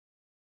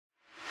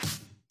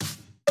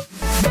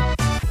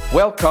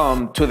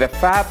Welcome to the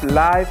Fab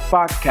Life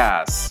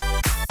Podcast,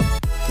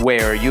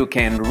 where you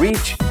can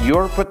reach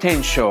your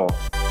potential.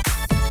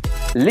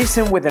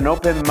 Listen with an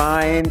open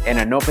mind and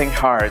an open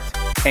heart,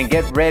 and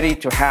get ready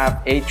to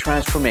have a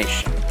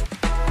transformation.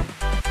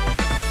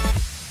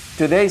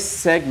 Today's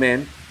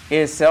segment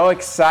is so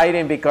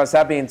exciting because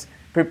I've been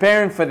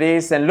preparing for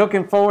this and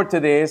looking forward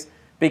to this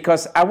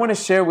because I want to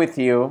share with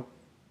you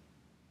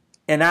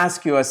and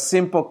ask you a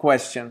simple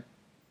question.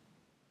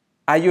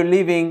 Are you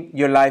living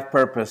your life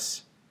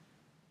purpose?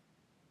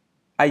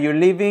 Are you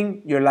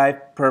living your life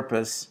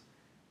purpose?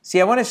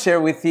 See, I want to share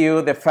with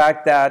you the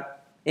fact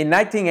that in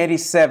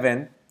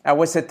 1987, I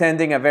was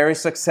attending a very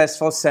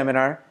successful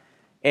seminar,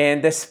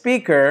 and the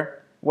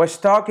speaker was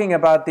talking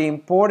about the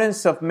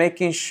importance of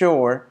making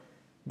sure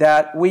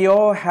that we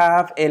all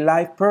have a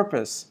life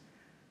purpose.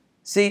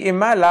 See, in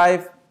my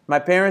life, my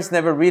parents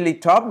never really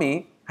taught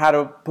me how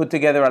to put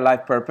together a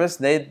life purpose.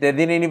 They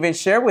didn't even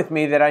share with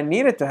me that I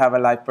needed to have a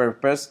life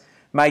purpose.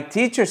 My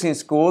teachers in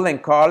school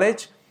and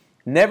college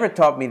never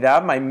taught me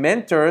that. My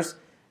mentors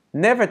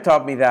never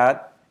taught me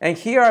that. And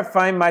here I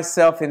find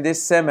myself in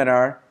this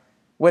seminar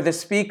where the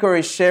speaker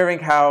is sharing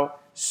how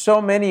so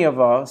many of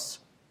us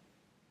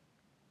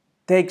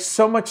take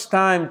so much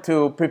time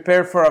to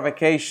prepare for a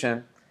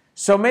vacation.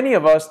 So many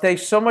of us take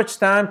so much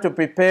time to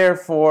prepare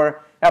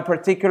for a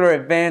particular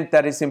event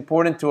that is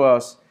important to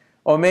us.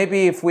 Or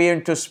maybe if we're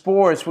into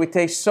sports, we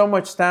take so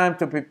much time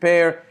to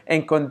prepare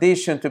and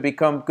condition to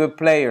become good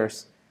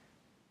players.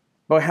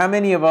 But how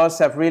many of us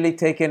have really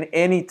taken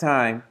any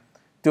time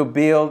to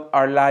build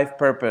our life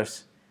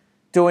purpose,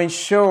 to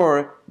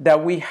ensure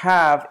that we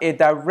have a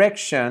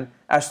direction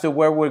as to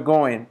where we're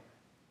going?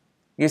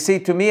 You see,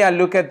 to me, I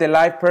look at the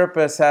life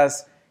purpose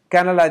as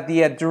kind of like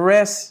the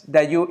address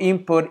that you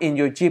input in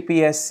your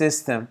GPS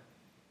system.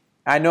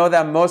 I know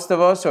that most of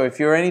us, or if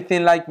you're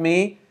anything like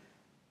me,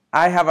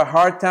 I have a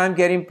hard time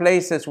getting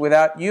places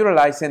without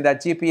utilizing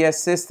that GPS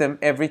system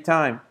every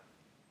time.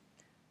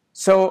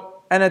 So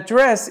an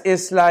address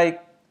is like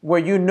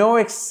where you know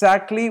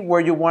exactly where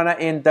you want to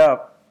end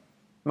up.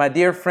 My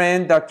dear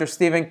friend, Dr.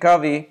 Stephen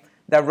Covey,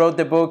 that wrote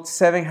the book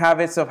 7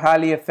 Habits of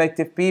Highly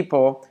Effective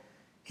People,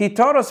 he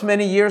taught us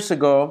many years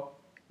ago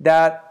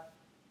that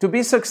to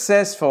be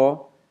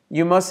successful,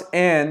 you must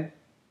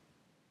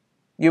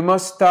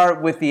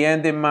start with the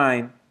end in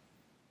mind.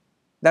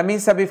 That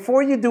means that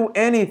before you do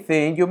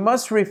anything, you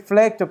must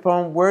reflect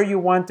upon where you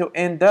want to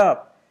end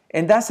up.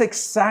 And that's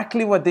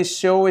exactly what this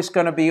show is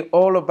going to be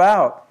all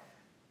about.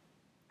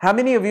 How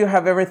many of you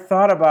have ever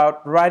thought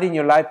about writing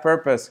your life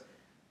purpose?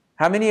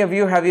 How many of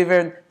you have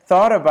even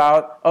thought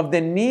about of the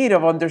need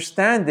of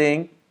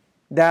understanding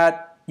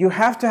that you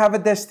have to have a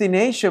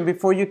destination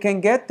before you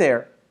can get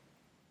there?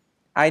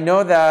 I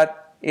know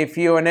that if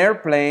you're an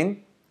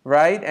airplane,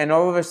 right, and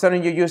all of a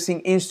sudden you're using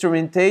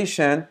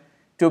instrumentation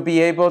to be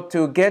able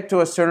to get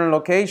to a certain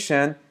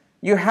location,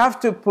 you have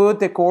to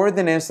put the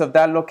coordinates of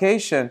that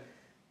location.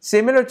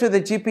 Similar to the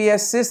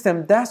GPS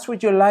system, that's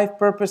what your life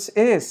purpose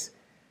is.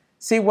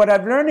 See, what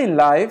I've learned in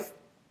life,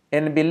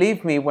 and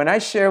believe me, when I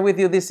share with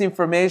you this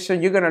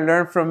information, you're going to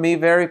learn from me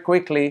very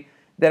quickly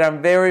that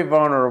I'm very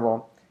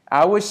vulnerable.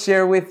 I will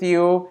share with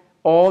you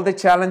all the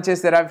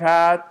challenges that I've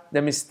had,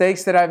 the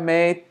mistakes that I've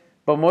made,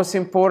 but most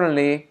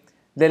importantly,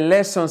 the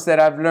lessons that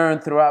I've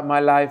learned throughout my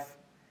life.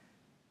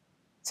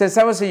 Since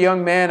I was a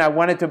young man, I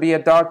wanted to be a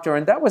doctor,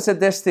 and that was a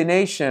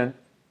destination,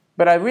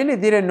 but I really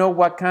didn't know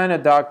what kind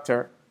of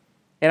doctor.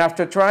 And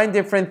after trying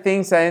different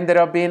things, I ended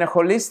up being a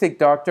holistic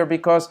doctor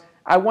because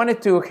I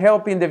wanted to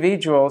help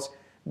individuals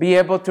be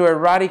able to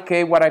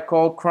eradicate what I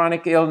call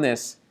chronic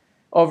illness.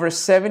 Over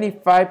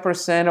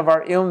 75% of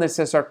our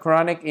illnesses are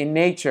chronic in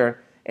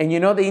nature. And you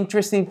know the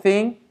interesting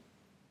thing?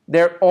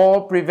 They're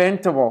all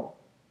preventable.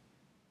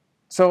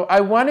 So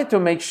I wanted to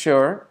make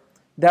sure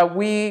that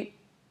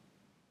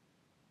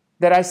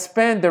I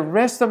spend the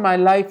rest of my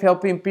life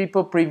helping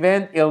people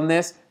prevent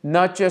illness,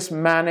 not just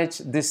manage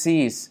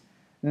disease,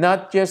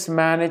 not just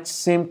manage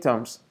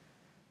symptoms.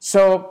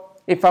 So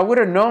if I would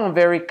have known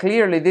very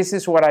clearly this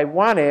is what I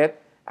wanted,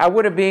 I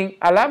would have been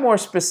a lot more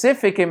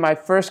specific in my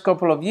first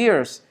couple of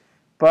years.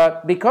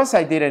 But because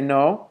I didn't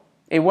know,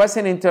 it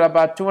wasn't until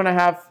about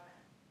 2.5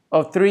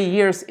 or 3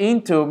 years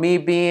into me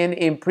being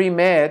in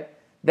pre-med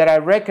that I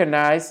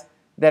recognized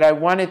that I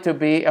wanted to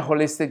be a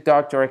holistic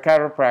doctor, a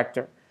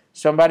chiropractor,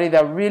 somebody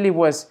that really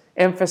was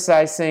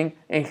emphasizing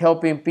and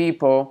helping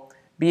people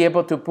be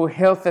able to put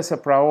health as a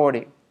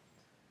priority.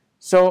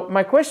 So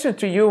my question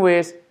to you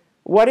is,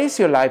 what is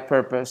your life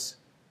purpose?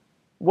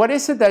 What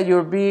is it that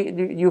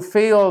you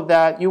feel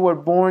that you were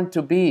born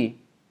to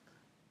be?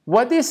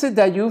 What is it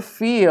that you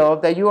feel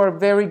that you are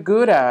very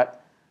good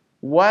at?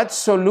 What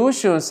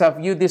solutions have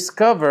you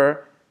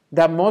discovered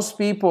that most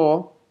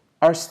people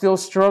are still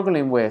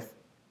struggling with?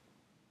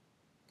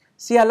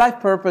 See, a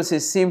life purpose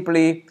is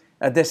simply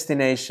a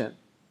destination.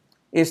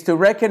 It's to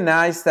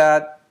recognize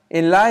that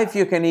in life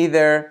you can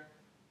either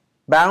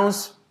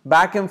bounce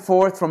back and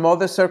forth from all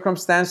the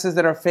circumstances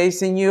that are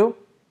facing you,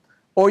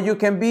 or you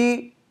can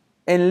be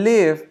and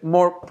live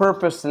more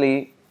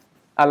purposely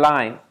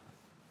aligned.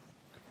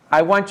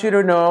 I want you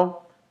to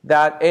know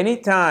that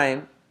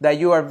anytime that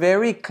you are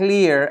very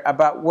clear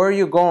about where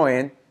you're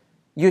going,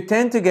 you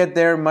tend to get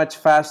there much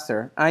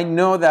faster. I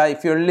know that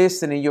if you're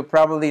listening, you're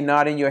probably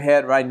nodding your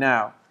head right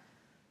now.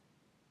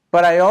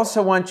 But I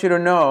also want you to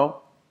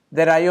know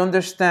that I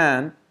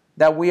understand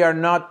that we are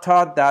not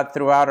taught that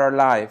throughout our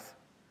life.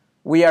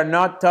 We are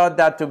not taught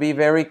that to be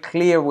very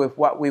clear with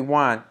what we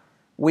want.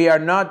 We are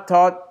not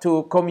taught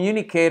to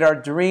communicate our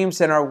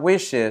dreams and our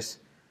wishes.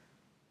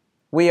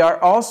 We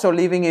are also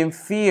living in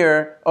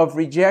fear of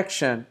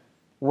rejection,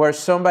 where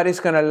somebody's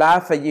going to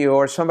laugh at you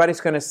or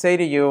somebody's going to say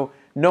to you,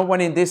 no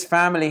one in this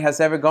family has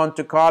ever gone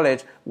to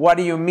college. What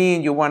do you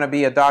mean you want to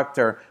be a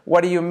doctor?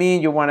 What do you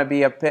mean you want to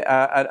be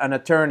an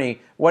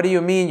attorney? What do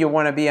you mean you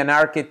want to be an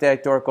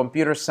architect or a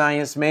computer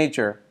science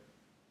major?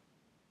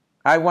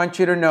 I want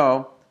you to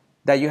know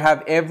that you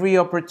have every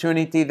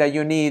opportunity that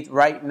you need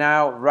right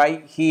now,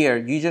 right here.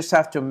 You just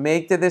have to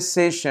make the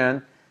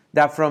decision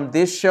that from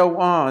this show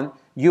on,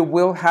 you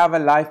will have a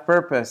life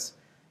purpose.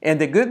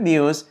 And the good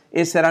news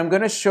is that I'm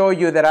going to show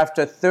you that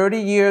after 30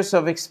 years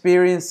of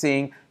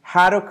experiencing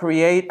how to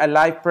create a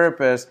life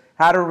purpose,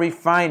 how to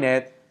refine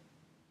it,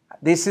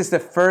 this is the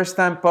first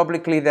time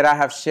publicly that I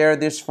have shared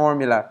this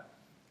formula.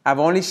 I've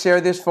only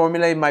shared this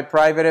formula in my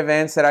private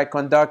events that I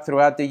conduct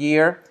throughout the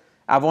year.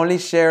 I've only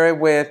shared it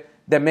with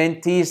the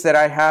mentees that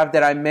I have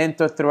that I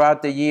mentor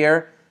throughout the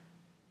year.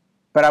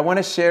 But I want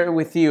to share it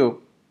with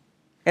you.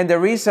 And the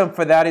reason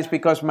for that is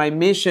because my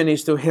mission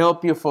is to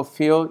help you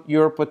fulfill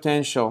your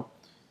potential.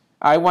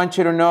 I want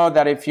you to know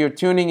that if you're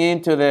tuning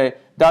into the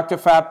Dr.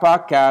 Fab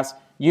podcast,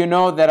 you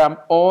know that I'm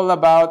all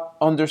about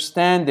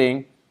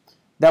understanding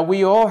that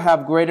we all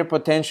have greater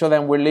potential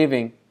than we're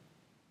living.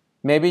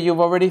 Maybe you've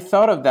already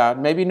thought of that.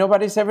 Maybe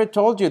nobody's ever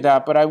told you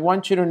that, but I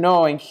want you to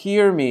know and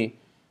hear me.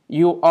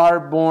 You are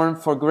born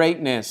for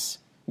greatness.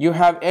 You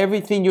have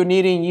everything you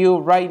need in you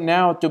right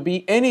now to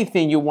be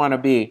anything you want to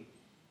be.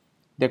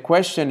 The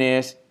question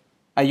is,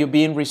 are you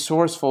being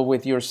resourceful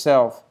with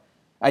yourself?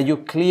 Are you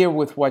clear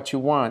with what you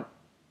want?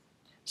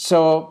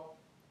 So,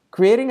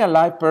 creating a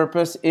life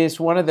purpose is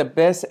one of the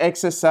best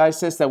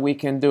exercises that we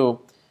can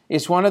do.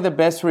 It's one of the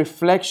best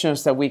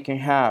reflections that we can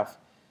have.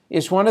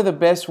 It's one of the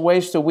best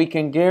ways that we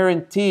can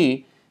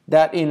guarantee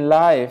that in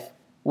life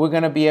we're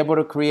going to be able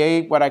to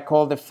create what I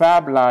call the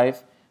Fab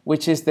life,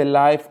 which is the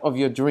life of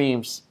your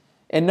dreams.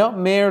 And not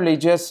merely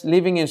just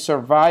living in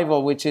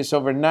survival, which is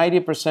over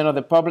 90% of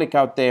the public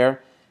out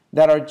there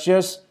that are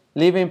just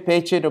living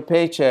paycheck to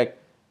paycheck.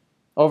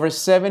 Over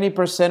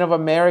 70% of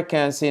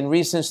Americans in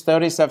recent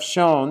studies have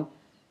shown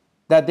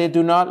that they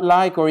do not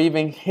like or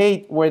even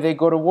hate where they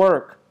go to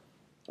work.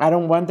 I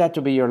don't want that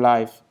to be your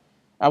life.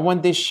 I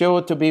want this show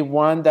to be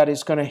one that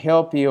is going to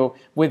help you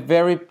with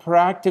very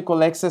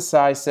practical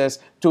exercises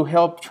to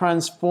help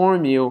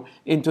transform you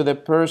into the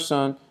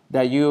person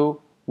that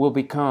you will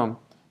become,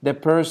 the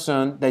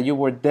person that you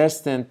were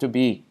destined to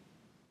be.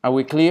 Are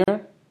we clear?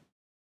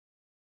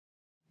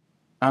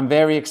 I'm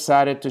very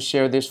excited to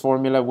share this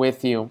formula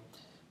with you.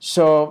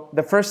 So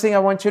the first thing I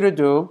want you to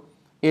do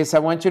is I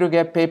want you to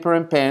get paper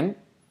and pen.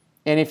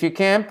 And if you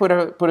can, put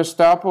a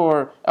stop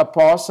or a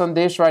pause on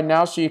this right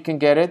now so you can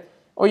get it.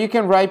 Or you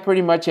can write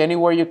pretty much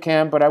anywhere you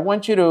can. But I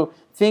want you to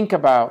think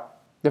about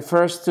the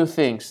first two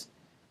things.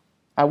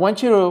 I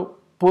want you to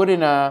put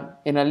in a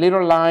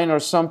little line or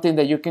something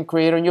that you can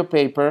create on your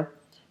paper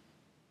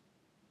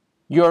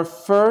your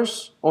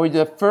first or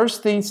the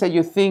first things that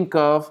you think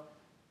of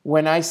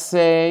when I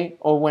say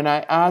or when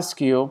I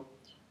ask you,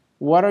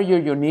 what are your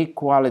unique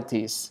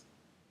qualities?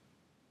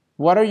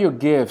 What are your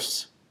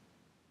gifts?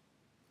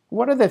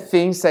 What are the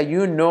things that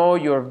you know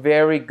you're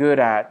very good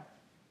at?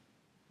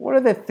 What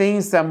are the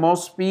things that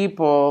most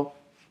people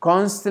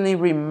constantly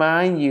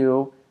remind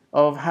you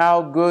of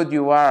how good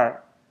you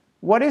are?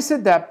 What is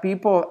it that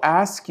people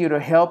ask you to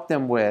help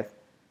them with?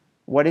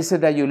 What is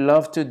it that you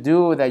love to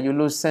do that you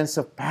lose sense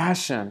of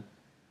passion?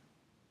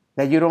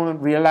 That you don't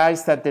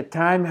realize that the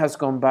time has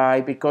gone by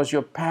because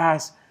your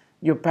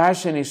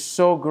passion is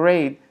so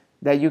great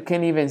that you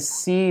can't even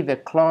see the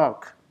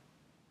clock.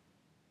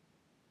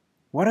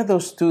 What are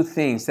those two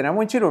things? And I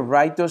want you to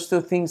write those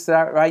two things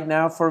right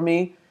now for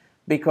me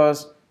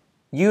because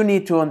you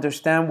need to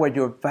understand what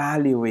your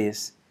value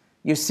is.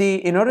 You see,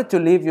 in order to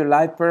live your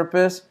life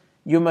purpose,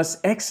 you must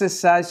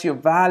exercise your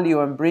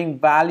value and bring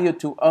value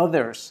to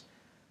others.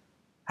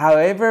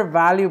 However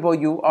valuable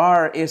you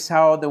are is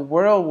how the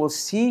world will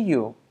see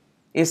you,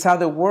 is how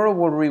the world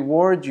will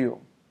reward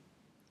you.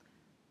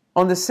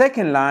 On the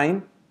second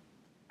line,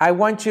 I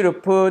want you to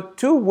put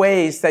two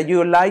ways that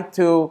you like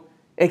to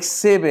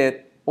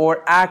exhibit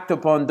or act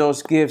upon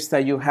those gifts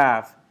that you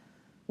have.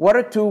 What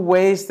are two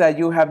ways that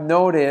you have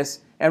noticed?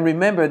 And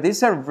remember,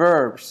 these are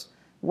verbs.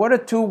 What are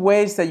two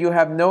ways that you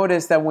have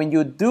noticed that when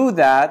you do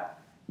that,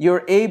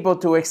 you're able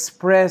to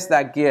express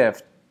that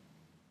gift?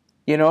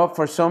 You know,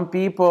 for some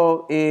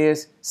people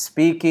is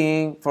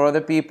speaking, for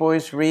other people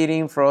is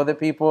reading, for other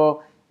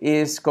people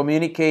is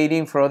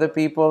communicating, for other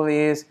people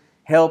is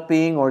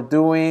helping or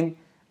doing,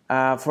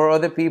 for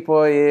other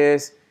people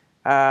is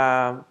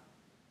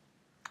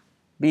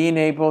being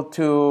able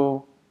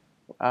to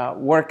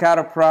work out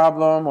a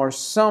problem, or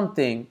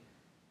something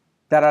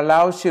that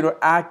allows you to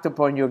act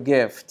upon your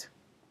gift.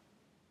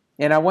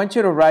 And I want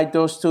you to write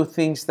those two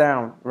things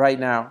down right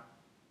now.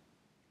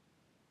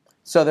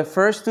 So the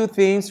first two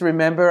things,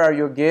 remember, are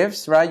your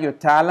gifts, right? Your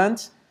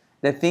talents,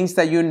 the things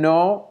that you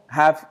know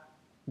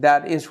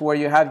that is where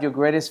you have your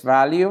greatest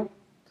value.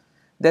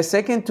 The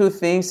second two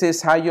things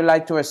is how you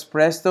like to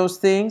express those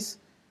things.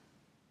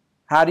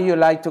 How do you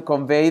like to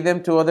convey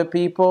them to other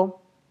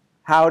people?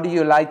 How do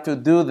you like to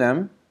do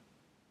them?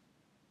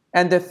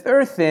 And the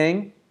third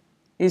thing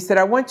is that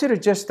I want you to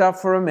just stop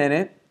for a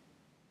minute,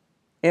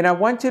 and I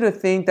want you to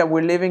think that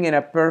we're living in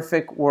a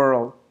perfect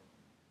world.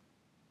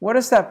 What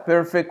does that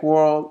perfect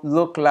world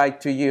look like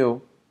to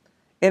you?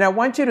 And I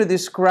want you to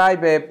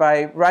describe it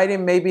by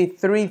writing maybe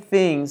 3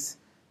 things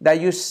that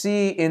you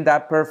see in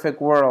that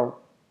perfect world.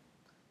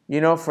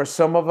 You know, for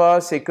some of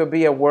us, it could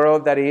be a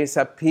world that is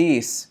at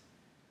peace.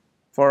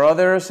 For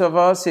others of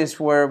us, it's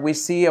where we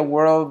see a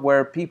world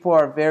where people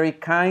are very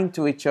kind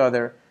to each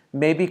other,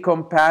 maybe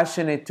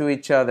compassionate to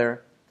each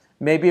other,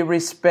 maybe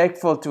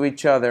respectful to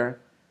each other.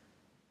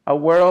 A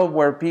world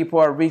where people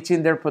are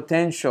reaching their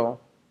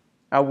potential.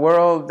 A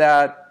world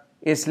that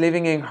is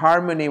living in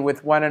harmony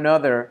with one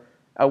another.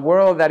 A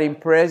world that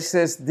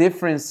embraces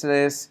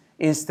differences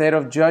instead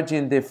of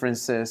judging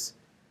differences.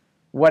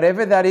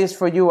 Whatever that is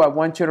for you, I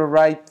want you to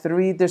write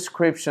 3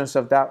 descriptions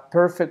of that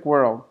perfect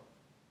world.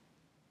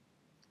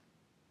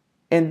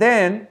 And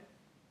then,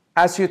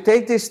 as you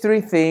take these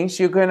 3 things,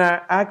 you're going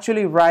to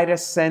actually write a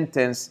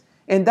sentence.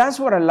 And that's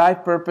what a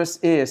life purpose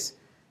is.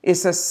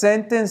 It's a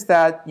sentence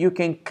that you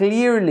can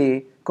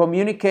clearly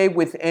communicate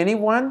with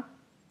anyone,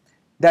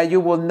 that you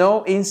will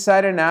know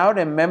inside and out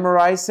and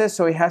memorize it.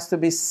 So it has to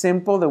be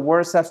simple. The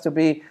words have to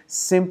be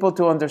simple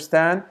to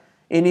understand.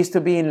 It needs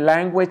to be in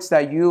language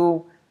that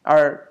you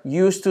are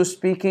used to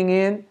speaking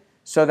in.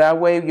 So that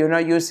way you're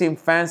not using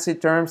fancy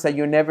terms that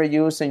you never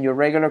use in your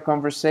regular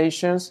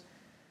conversations.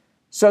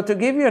 So to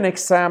give you an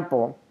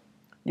example,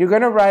 you're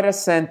going to write a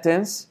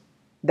sentence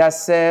that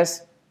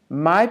says,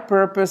 my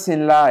purpose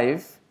in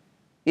life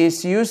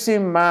is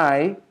using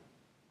my,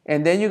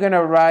 and then you're going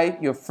to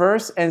write your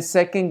first and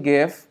second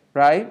gift,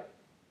 right?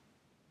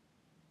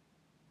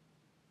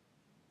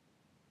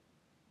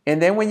 And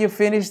then when you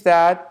finish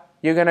that,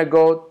 you're going to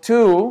go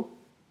to,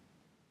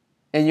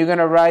 and you're going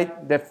to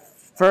write the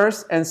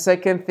first and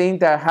second thing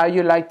that how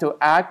you like to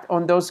act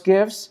on those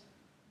gifts.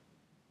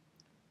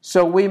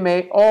 So we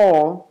may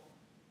all,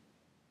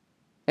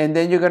 and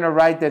then you're going to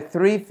write the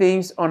 3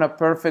 things on a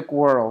perfect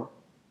world.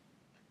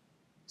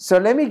 So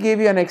let me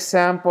give you an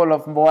example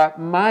of what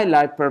my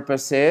life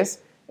purpose is,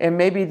 and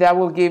maybe that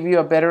will give you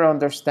a better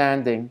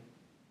understanding.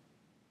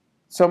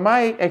 So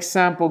my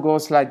example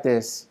goes like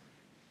this.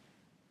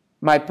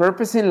 My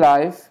purpose in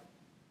life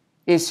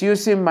is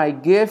using my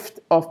gift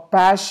of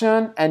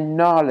passion and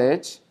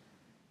knowledge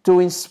to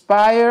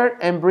inspire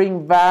and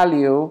bring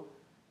value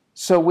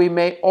so we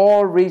may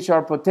all reach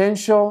our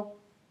potential,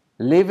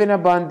 live in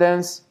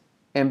abundance,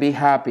 and be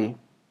happy.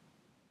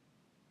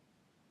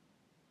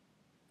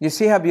 You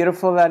see how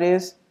beautiful that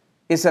is?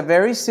 It's a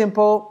very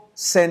simple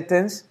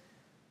sentence.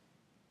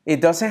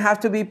 It doesn't have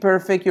to be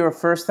perfect your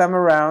first time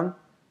around,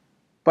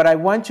 but I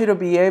want you to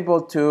be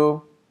able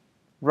to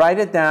write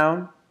it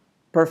down,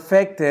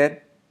 perfect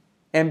it,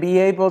 and be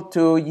able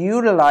to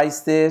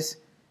utilize this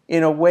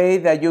in a way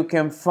that you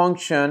can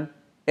function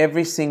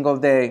every single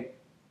day.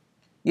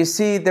 You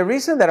see, the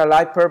reason that a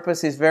life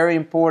purpose is very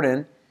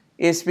important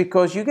is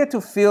because you get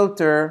to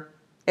filter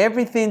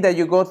everything that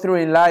you go through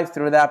in life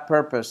through that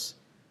purpose.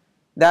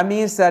 That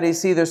means that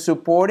it's either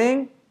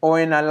supporting or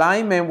in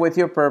alignment with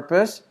your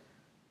purpose,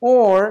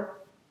 or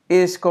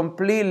is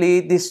completely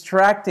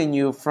distracting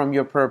you from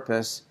your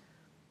purpose.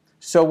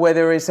 So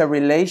whether it's a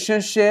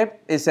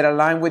relationship, is it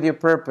aligned with your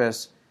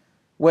purpose?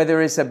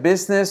 Whether it's a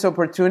business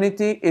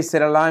opportunity, is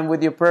it aligned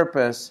with your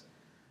purpose?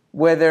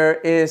 Whether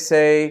it's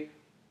a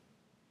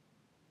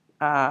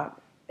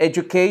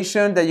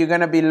education that you're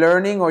going to be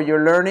learning or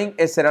you're learning,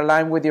 is it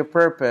aligned with your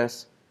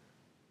purpose?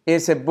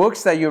 Is it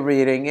books that you're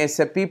reading? Is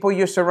it people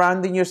you're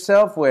surrounding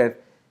yourself with?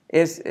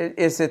 Is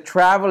it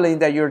traveling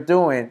that you're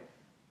doing?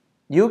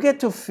 You get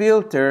to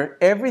filter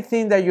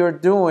everything that you're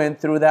doing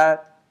through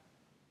that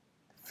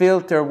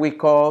filter we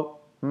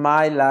call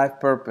my life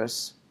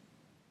purpose.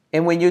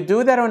 And when you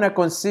do that on a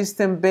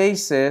consistent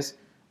basis,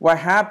 what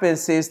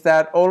happens is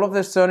that all of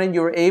a sudden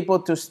you're able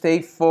to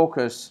stay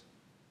focused.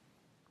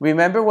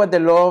 Remember what the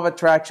law of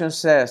attraction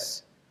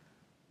says.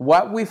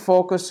 What we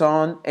focus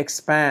on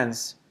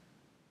expands.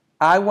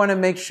 I want to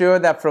make sure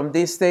that from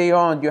this day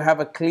on, you have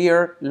a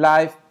clear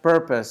life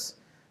purpose,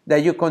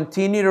 that you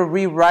continue to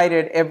rewrite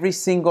it every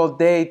single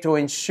day to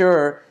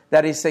ensure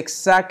that it's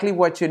exactly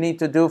what you need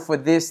to do for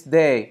this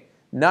day,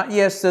 not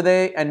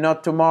yesterday and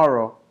not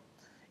tomorrow.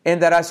 And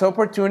that as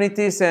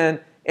opportunities and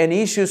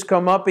issues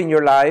come up in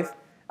your life,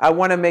 I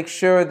want to make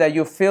sure that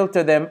you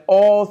filter them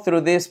all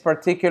through this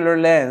particular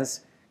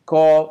lens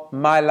called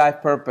my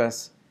life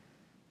purpose.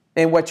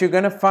 And what you're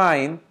going to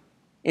find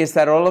is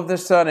that all of a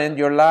sudden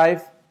your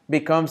life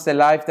becomes the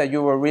life that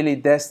you were really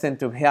destined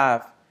to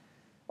have.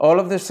 All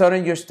of a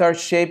sudden, you start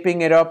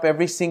shaping it up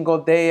every single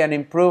day and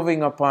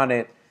improving upon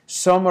it,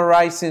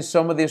 summarizing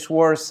some of these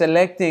words,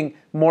 selecting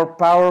more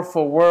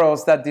powerful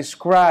words that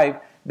describe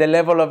the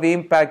level of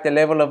impact, the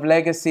level of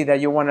legacy that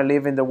you want to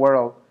live in the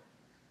world.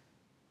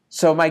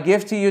 So my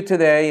gift to you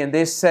today in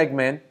this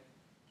segment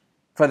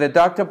for the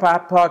Dr.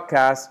 Pat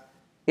podcast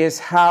is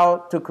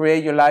how to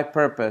create your life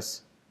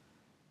purpose.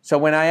 So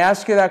when I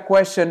ask you that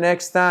question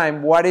next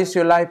time, what is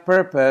your life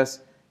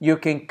purpose? You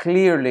can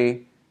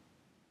clearly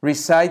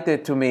recite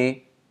it to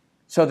me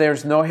so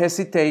there's no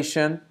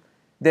hesitation,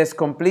 there's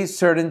complete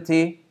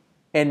certainty,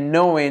 and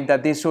knowing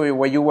that this is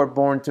where you were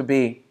born to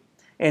be.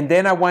 And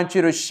then I want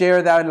you to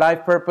share that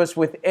life purpose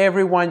with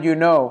everyone you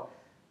know,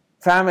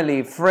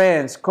 family,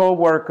 friends,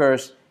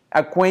 co-workers,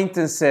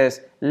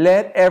 acquaintances.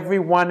 Let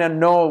everyone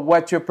know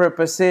what your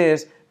purpose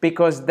is,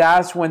 because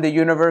that's when the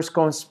universe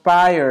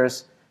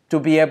conspires to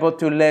be able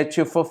to let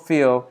you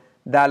fulfill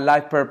that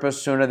life purpose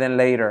sooner than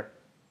later.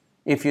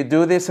 If you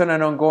do this on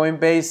an ongoing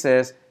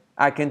basis,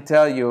 I can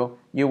tell you,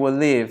 you will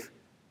live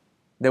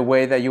the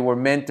way that you were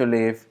meant to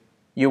live.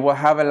 You will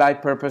have a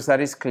life purpose that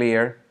is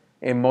clear,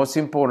 and most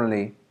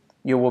importantly,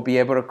 you will be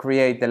able to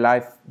create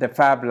the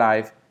fab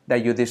life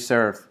that you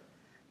deserve.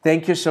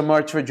 Thank you so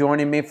much for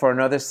joining me for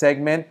another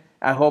segment.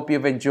 I hope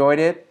you've enjoyed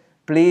it.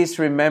 Please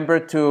remember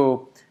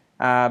to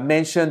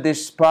mention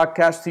this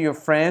podcast to your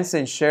friends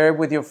and share it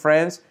with your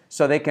friends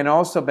so they can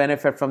also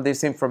benefit from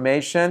this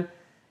information.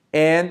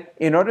 And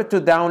in order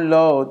to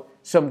download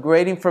some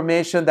great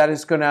information that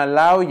is going to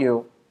allow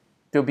you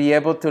to be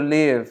able to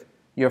live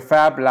your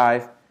fab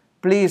life,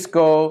 please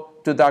go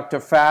to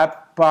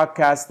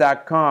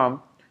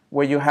drfabpodcast.com,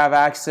 where you have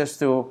access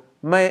to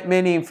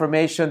many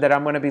information that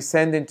I'm going to be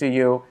sending to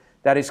you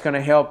that is going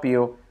to help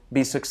you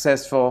be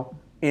successful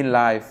in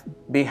life,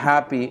 be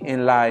happy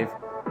in life,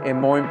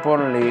 and more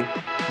importantly,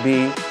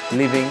 be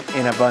living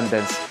in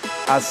abundance.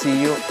 I'll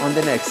see you on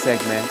the next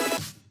segment.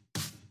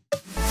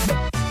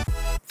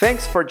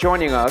 Thanks for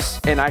joining us,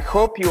 and I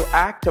hope you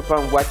act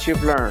upon what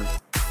you've learned.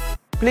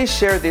 Please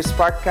share this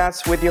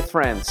podcast with your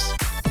friends.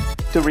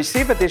 To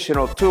receive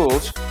additional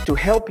tools to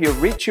help you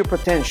reach your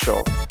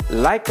potential,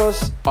 like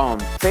us on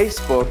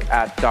Facebook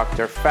at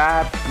Dr.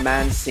 Fab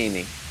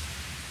Mancini.